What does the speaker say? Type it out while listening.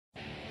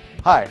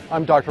Hi,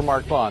 I'm Dr.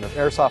 Mark Vaughn of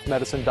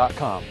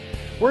AirsoftMedicine.com.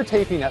 We're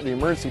taping at the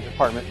emergency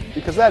department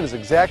because that is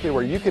exactly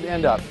where you could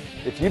end up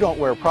if you don't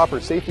wear proper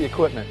safety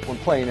equipment when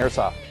playing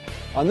airsoft.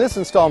 On this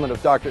installment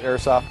of Dr.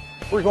 Airsoft,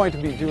 we're going to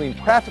be doing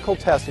practical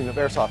testing of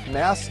airsoft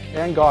masks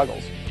and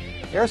goggles.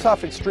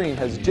 Airsoft Extreme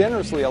has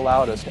generously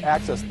allowed us to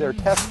access their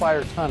test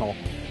fire tunnel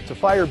to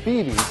fire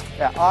BBs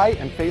at eye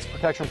and face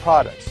protection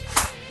products.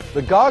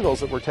 The goggles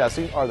that we're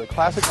testing are the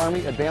Classic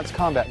Army Advanced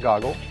Combat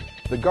Goggle,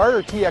 the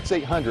Garter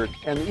TX800,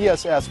 and the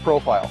ESS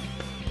Profile.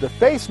 The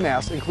face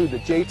masks include the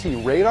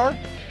JT Radar,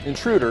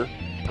 Intruder,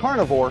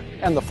 Carnivore,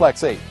 and the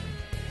Flex 8.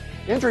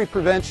 Injury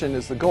prevention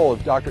is the goal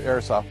of Dr.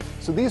 Airsoft,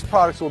 so these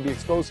products will be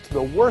exposed to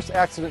the worst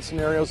accident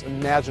scenarios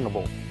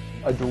imaginable.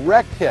 A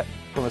direct hit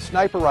from a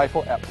sniper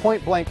rifle at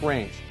point-blank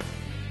range.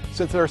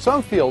 Since there are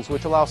some fields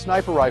which allow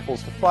sniper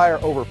rifles to fire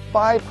over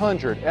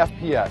 500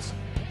 FPS,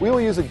 we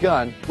will use a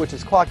gun which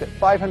is clocked at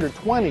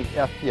 520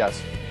 FPS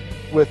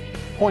with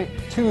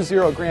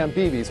 0.20 gram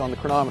BBs on the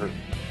chronometer.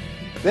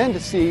 Then, to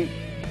see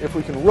if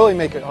we can really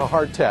make it a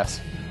hard test,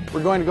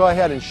 we're going to go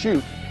ahead and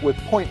shoot with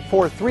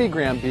 0.43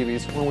 gram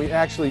BBs when we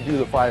actually do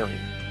the firing.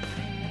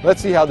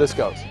 Let's see how this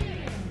goes.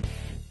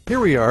 Here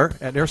we are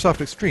at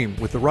Airsoft Extreme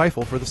with the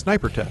rifle for the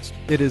sniper test.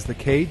 It is the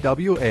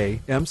KWA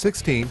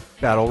M16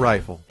 battle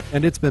rifle,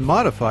 and it's been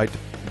modified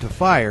to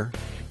fire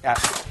at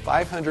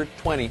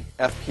 520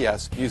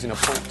 FPS using a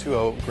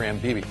 0.20 gram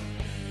BB.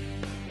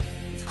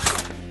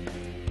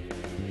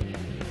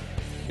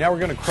 Now we're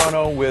going to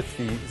chrono with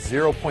the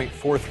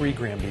 0.43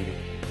 gram BB.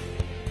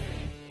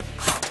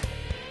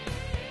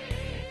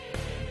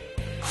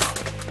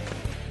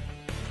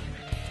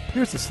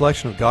 Here's the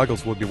selection of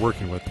goggles we'll be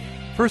working with.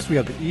 First, we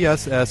have the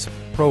ESS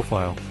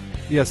Profile.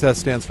 ESS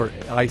stands for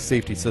Eye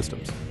Safety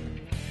Systems.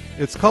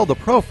 It's called the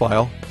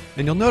Profile,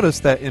 and you'll notice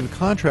that in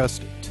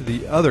contrast to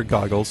the other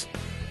goggles,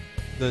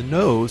 the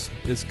nose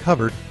is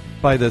covered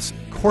by this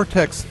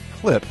Cortex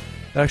clip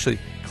that actually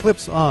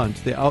clips on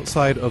to the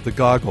outside of the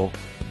goggle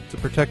to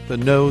protect the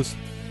nose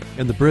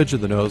and the bridge of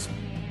the nose,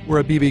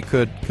 where a BB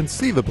could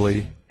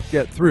conceivably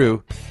get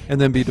through and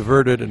then be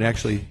diverted and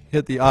actually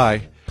hit the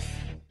eye,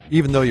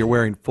 even though you're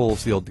wearing full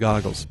sealed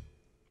goggles.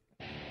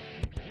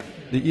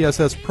 The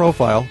ESS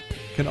Profile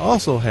can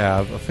also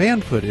have a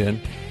fan put in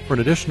for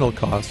an additional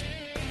cost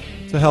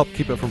to help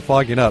keep it from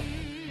fogging up,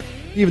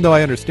 even though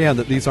I understand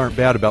that these aren't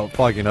bad about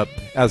fogging up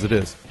as it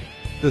is.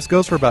 This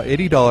goes for about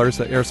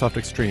 $80 at Airsoft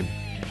Extreme.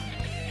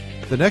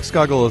 The next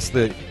goggle is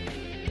the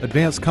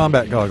Advanced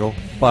Combat Goggle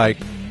by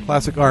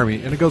Classic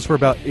Army, and it goes for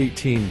about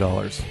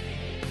 $18.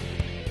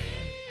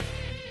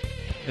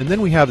 And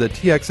then we have the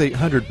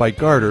TX800 by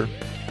Garter.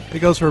 It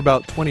goes for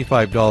about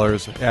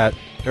 $25 at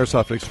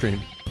Airsoft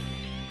Extreme.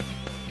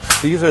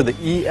 These are the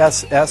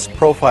ESS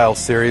Profile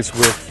series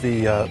with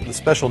the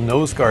special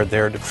nose guard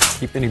there to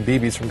keep any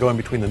BBs from going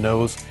between the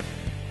nose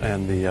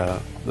and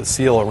the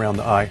seal around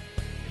the eye.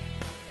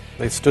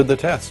 They stood the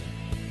test.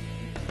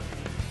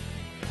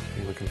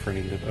 I'm looking for any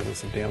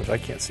evidence of damage. I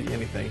can't see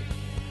anything.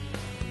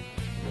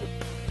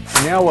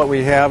 Now what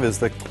we have is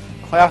the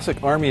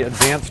Classic Army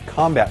Advanced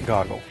Combat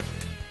Goggle.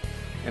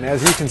 And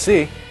as you can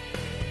see,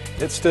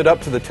 it stood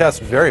up to the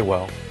test very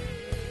well.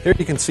 Here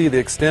you can see the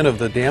extent of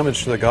the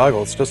damage to the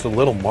goggle. It's just a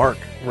little mark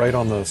right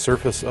on the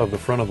surface of the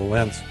front of the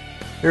lens.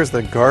 Here's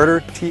the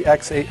Garter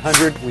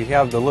TX800. We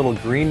have the little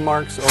green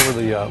marks over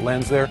the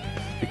lens there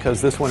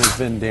because this one has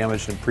been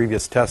damaged in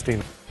previous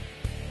testing.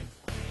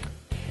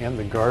 And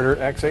the Garter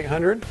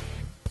X800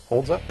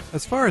 holds up.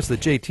 As far as the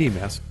JT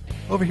mask,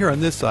 over here on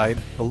this side,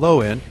 the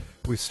low end,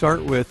 we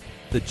start with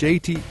the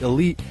JT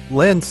Elite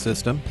lens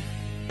system,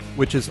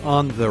 which is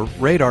on the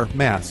radar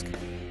mask.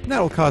 And that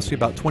will cost you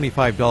about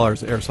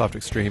 $25 at Airsoft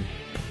Extreme.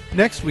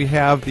 Next we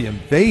have the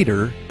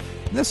Invader.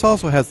 And this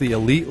also has the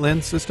Elite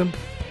lens system,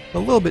 a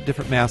little bit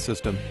different mask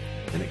system,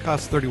 and it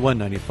costs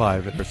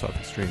 $31.95 at Airsoft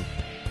Extreme.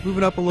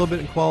 Moving up a little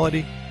bit in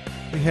quality,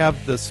 we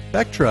have the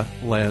Spectra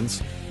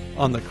lens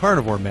on the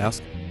Carnivore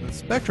mask. The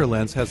Spectra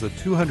lens has a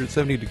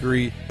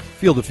 270-degree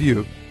field of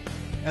view.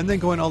 And then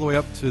going all the way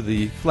up to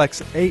the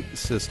Flex 8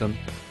 system,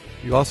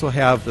 you also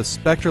have the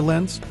Spectra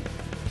lens,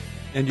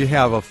 and you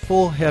have a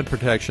full head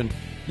protection.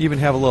 You even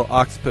have a little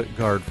occiput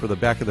guard for the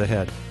back of the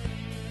head.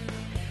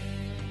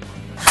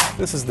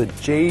 This is the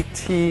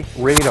JT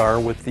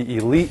Radar with the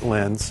Elite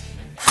lens.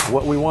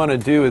 What we want to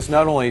do is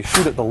not only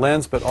shoot at the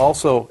lens, but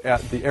also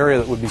at the area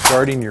that would be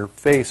guarding your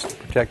face to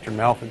protect your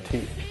mouth and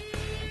teeth.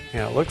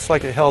 Yeah, it looks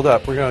like it held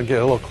up. We're going to get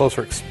a little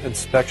closer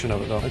inspection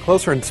of it though. A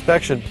closer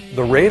inspection,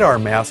 the radar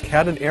mask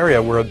had an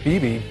area where a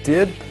BB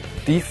did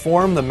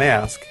deform the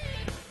mask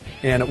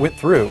and it went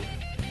through.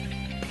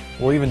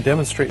 We'll even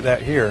demonstrate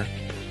that here.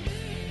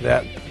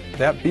 That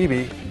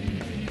BB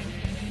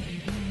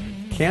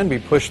can be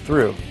pushed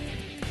through.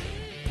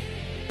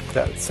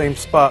 That same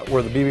spot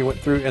where the BB went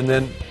through, and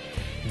then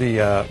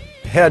the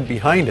head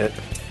behind it.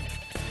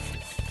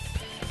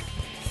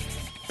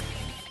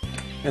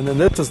 And then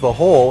this is the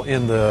hole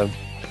in the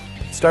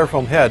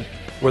styrofoam head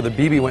where the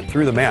BB went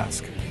through the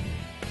mask.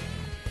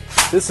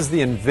 This is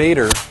the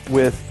Invader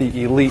with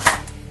the Elite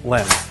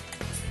lens.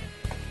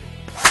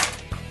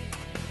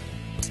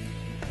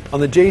 On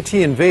the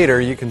JT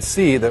Invader, you can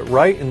see that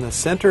right in the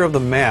center of the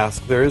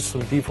mask there is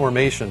some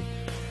deformation,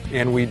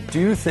 and we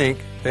do think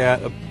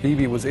that a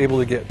BB was able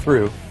to get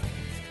through.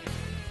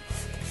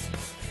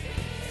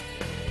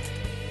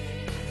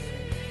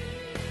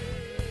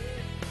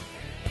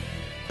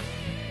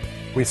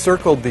 We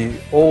circled the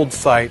old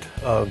site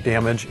of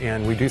damage,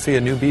 and we do see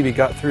a new BB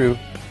got through.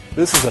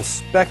 This is a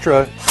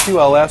Spectra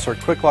QLS or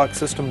Quick Lock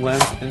System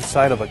lens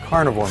inside of a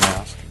carnivore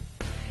mask.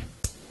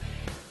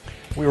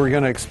 We were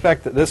going to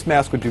expect that this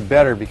mask would do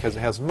better because it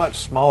has much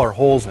smaller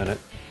holes in it.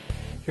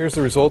 Here's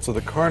the results of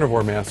the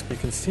carnivore mask. You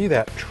can see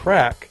that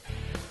track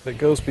that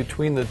goes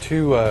between the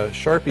two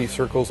Sharpie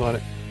circles on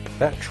it.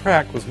 That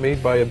track was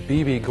made by a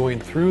BB going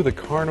through the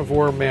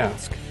carnivore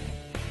mask.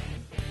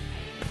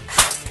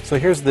 So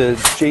here's the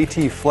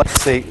JT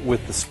Flex 8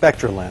 with the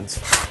Spectra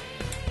lens.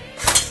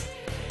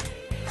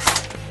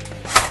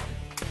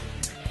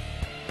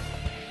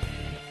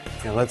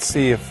 Now let's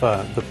see if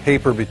the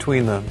paper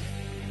between the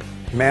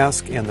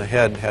mask and the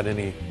head had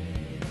any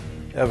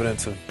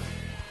evidence of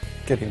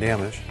getting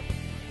damaged.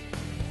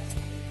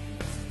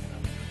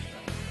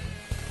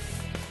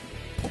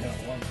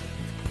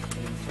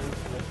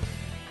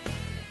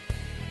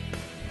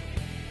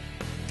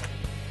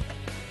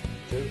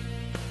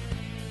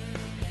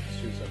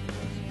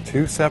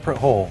 Two separate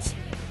holes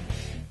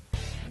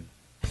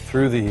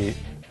through the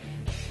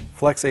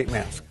Flex 8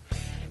 mask.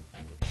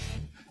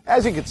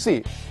 As you can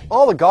see,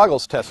 all the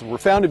goggles tested were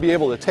found to be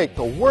able to take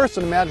the worst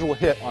unimaginable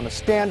hit on a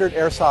standard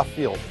airsoft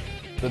field.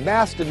 The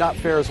mask did not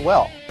fare as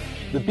well.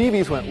 The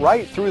BBs went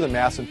right through the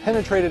mask and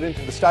penetrated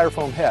into the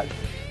styrofoam head.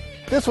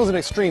 This was an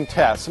extreme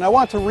test, and I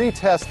want to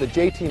retest the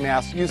JT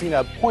mask using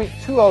a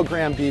 .20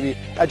 gram BB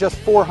at just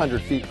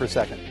 400 feet per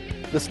second,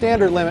 the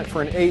standard limit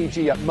for an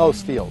AEG at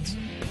most fields.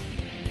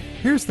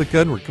 Here's the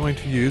gun we're going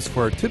to use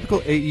for our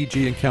typical AEG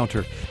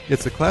encounter.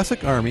 It's a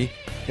classic Army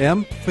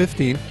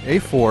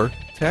M15A4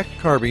 TAC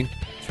carbine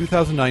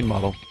 2009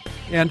 model,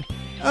 and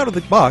out of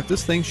the box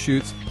this thing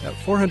shoots at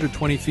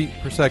 420 feet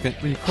per second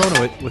when you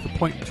chrono it with a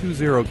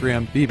 .20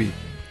 gram BB.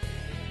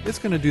 It's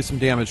going to do some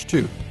damage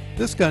too.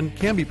 This gun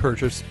can be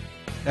purchased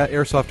at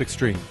Airsoft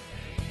Extreme.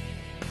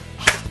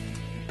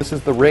 This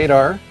is the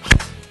radar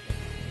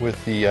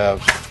with the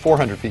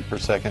 400 feet per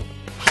second.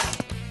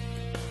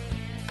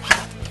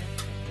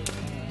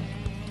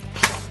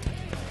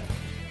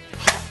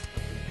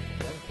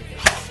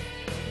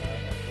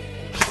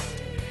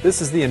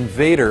 This is the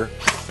Invader.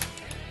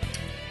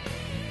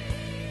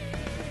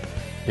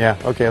 Yeah,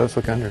 okay, let's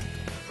look under.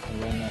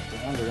 And then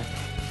after under,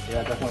 yeah,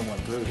 it definitely went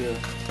through here.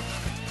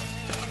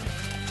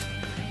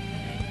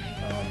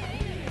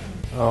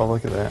 Oh,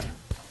 look at that.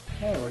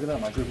 Hey, look at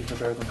that, my groupies are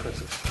better than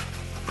Chris's.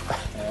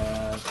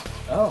 And,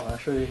 oh,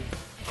 actually,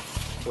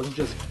 it wasn't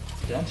just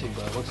denting,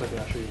 but it looks like it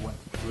actually went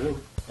through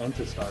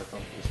into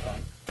styrofoam this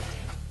time.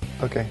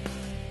 Okay.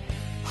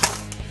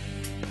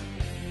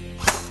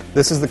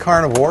 This is the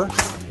Carnivore.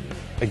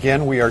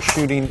 Again, we are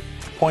shooting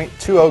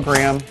 .20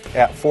 gram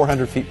at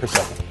 400 feet per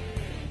second.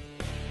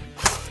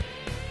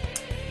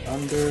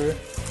 Under,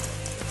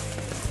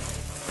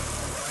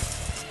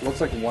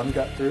 looks like one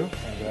got through,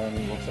 and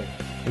then looks like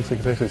it's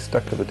actually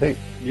stuck to the tape.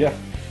 yeah.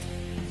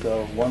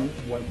 So one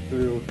went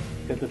through,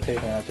 hit the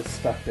tape, and I just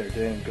stuck there.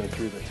 Didn't go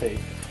through the tape.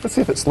 Let's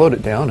see if it slowed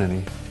it down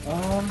any.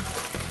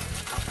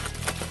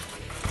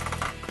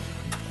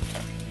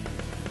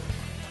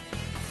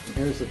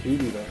 Here's the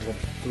BB that went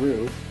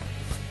through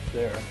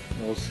there.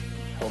 It was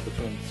held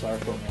between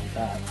styrofoam and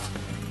that.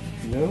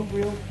 No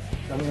real,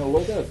 I mean, a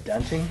little bit of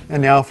denting.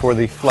 And now for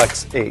the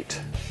Flex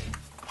 8.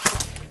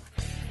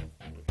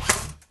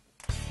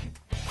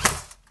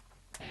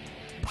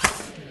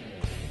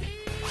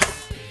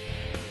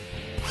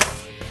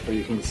 But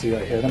you can see I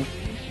hit him.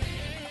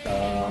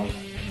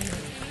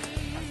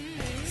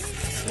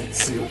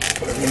 Let's see what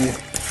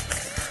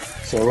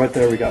so right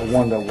there we got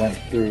one that went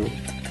through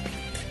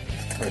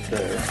right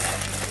there.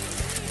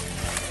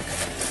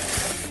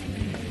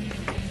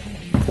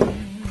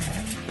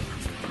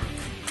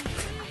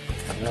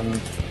 And then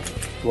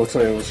it looks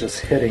like it was just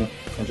hitting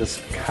and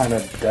just kind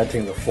of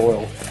denting the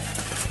foil.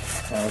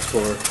 As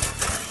for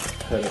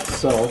head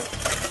itself,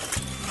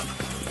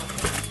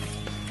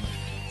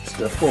 it's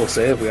difficult to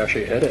say if we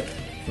actually hit it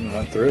and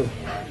went through,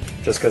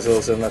 just because it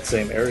was in that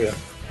same area.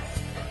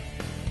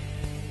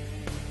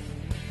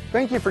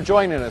 Thank you for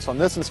joining us on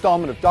this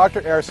installment of Dr.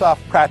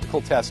 Airsoft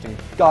Practical Testing,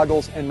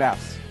 Goggles and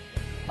Masks.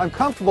 I'm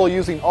comfortable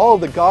using all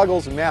of the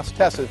goggles and masks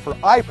tested for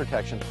eye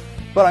protection,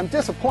 but I'm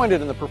disappointed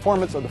in the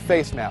performance of the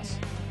face masks.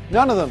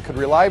 None of them could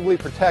reliably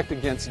protect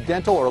against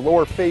dental or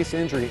lower face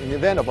injury in the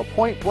event of a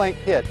point-blank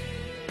hit,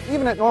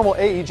 even at normal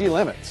AEG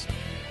limits.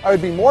 I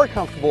would be more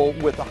comfortable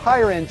with the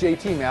higher-end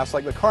JT masks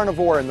like the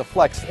Carnivore and the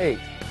Flex 8,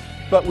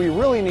 but we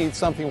really need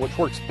something which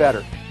works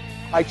better.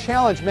 I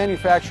challenge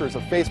manufacturers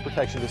of face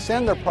protection to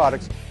send their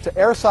products to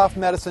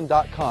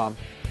airsoftmedicine.com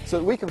so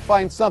that we can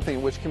find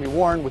something which can be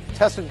worn with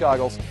tested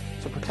goggles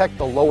to protect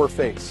the lower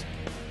face.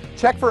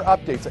 Check for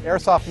updates at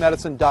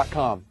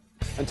airsoftmedicine.com.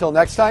 Until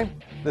next time,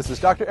 this is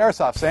Dr.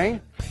 Airsoft saying,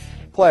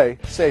 play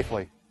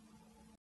safely.